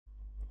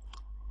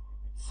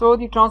So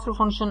the transfer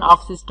function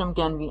of system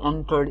can be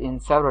entered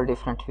in several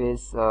different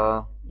ways.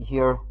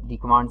 Here the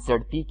command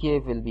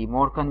zpk will be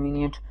more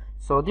convenient.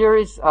 So there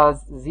is a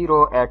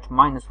 0 at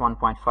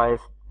 -1.5,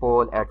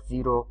 pole at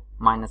 0,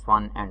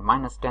 -1 and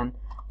 -10.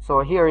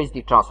 So here is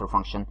the transfer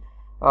function.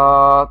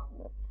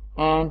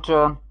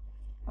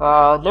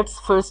 Let's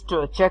first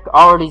check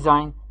our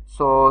design.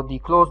 So the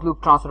closed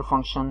loop transfer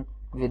function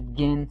with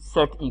gain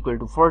set equal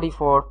to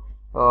 44,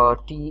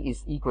 t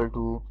is equal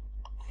to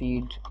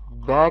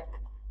feedback,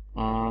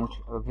 and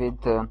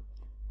with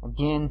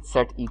gain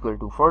set equal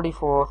to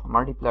 44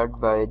 multiplied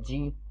by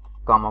g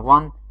comma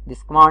 1.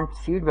 This command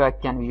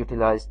feedback can be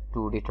utilized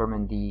to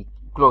determine the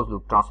closed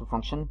loop transfer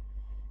function.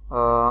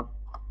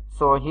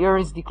 So here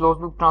is the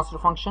closed loop transfer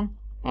function,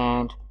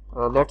 and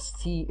let's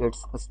see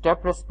its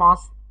step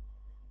response.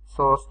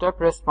 So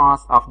step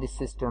response of this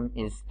system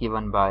is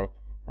given by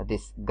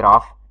this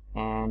graph,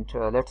 and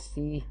let's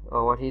see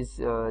what is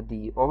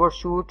the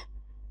overshoot.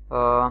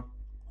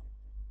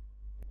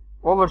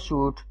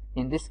 Overshoot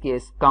in this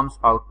case comes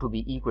out to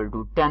be equal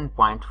to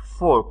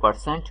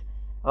 10.4%.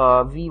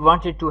 We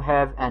wanted to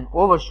have an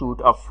overshoot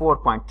of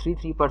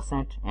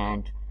 4.33%,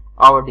 and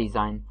our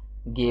design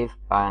gave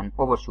an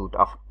overshoot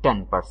of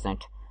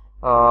 10%.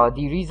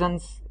 The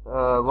reasons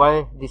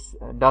why this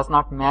does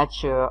not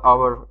match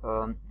our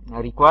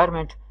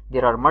requirement,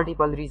 there are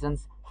multiple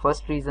reasons.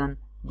 First reason,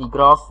 the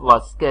graph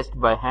was sketched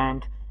by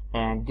hand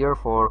and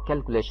therefore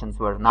calculations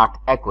were not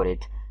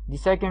accurate. The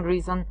second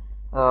reason,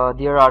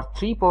 there are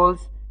 3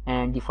 poles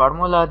and the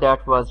formula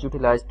that was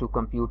utilized to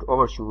compute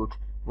overshoot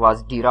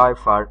was derived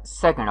for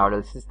second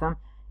order system,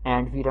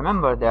 and we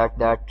remember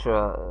that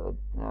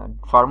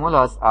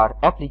formulas are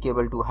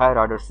applicable to higher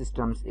order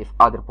systems if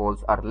other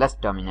poles are less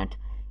dominant.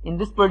 In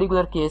this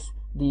particular case,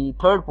 the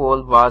third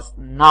pole was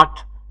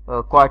not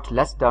quite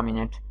less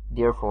dominant,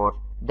 therefore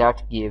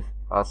that gave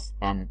us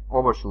an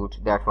overshoot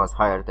that was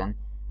higher than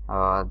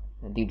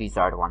the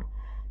desired one.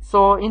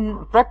 So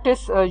in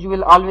practice, you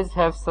will always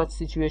have such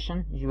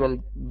situation. You will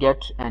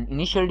get an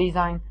initial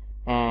design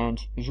and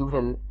you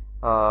will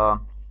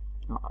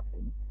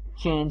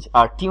change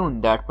or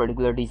tune that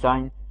particular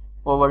design.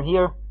 Over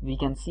here we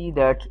can see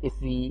that if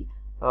we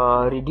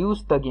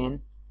reduce the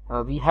gain,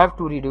 we have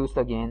to reduce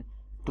the gain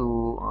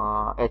to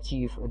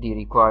achieve the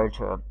required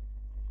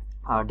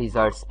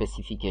desired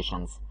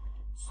specifications.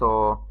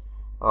 So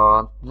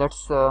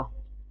let's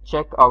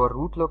check our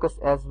root locus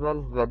as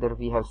well, whether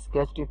we have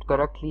sketched it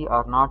correctly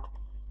or not.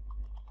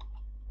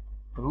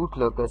 Root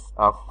locus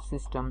of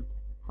system,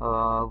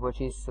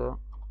 which is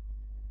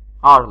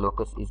R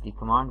locus is the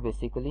command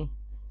basically,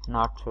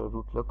 not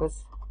root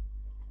locus.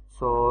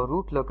 So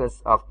root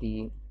locus of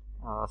the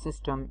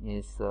system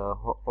is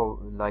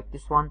like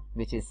this one,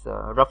 which is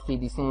roughly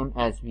the same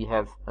as we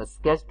have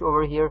sketched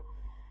over here.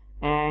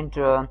 And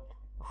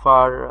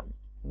for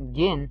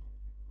gain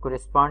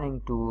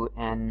corresponding to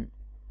an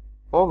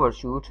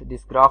overshoot,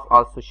 this graph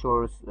also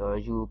shows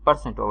you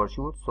percent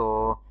overshoot.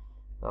 So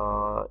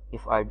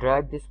if I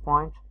drag this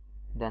point,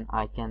 then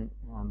I can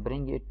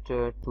bring it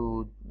to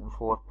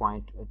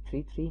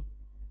 4.33.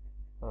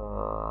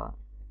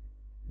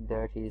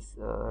 That is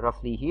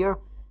roughly here,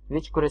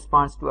 which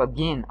corresponds to a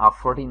gain of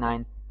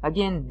 49.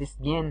 Again, this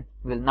gain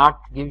will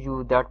not give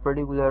you that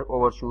particular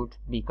overshoot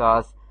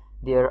because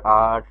there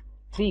are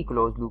 3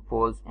 closed loop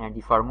poles, and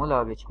the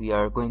formula which we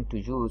are going to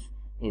use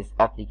is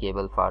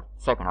applicable for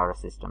second order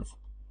systems.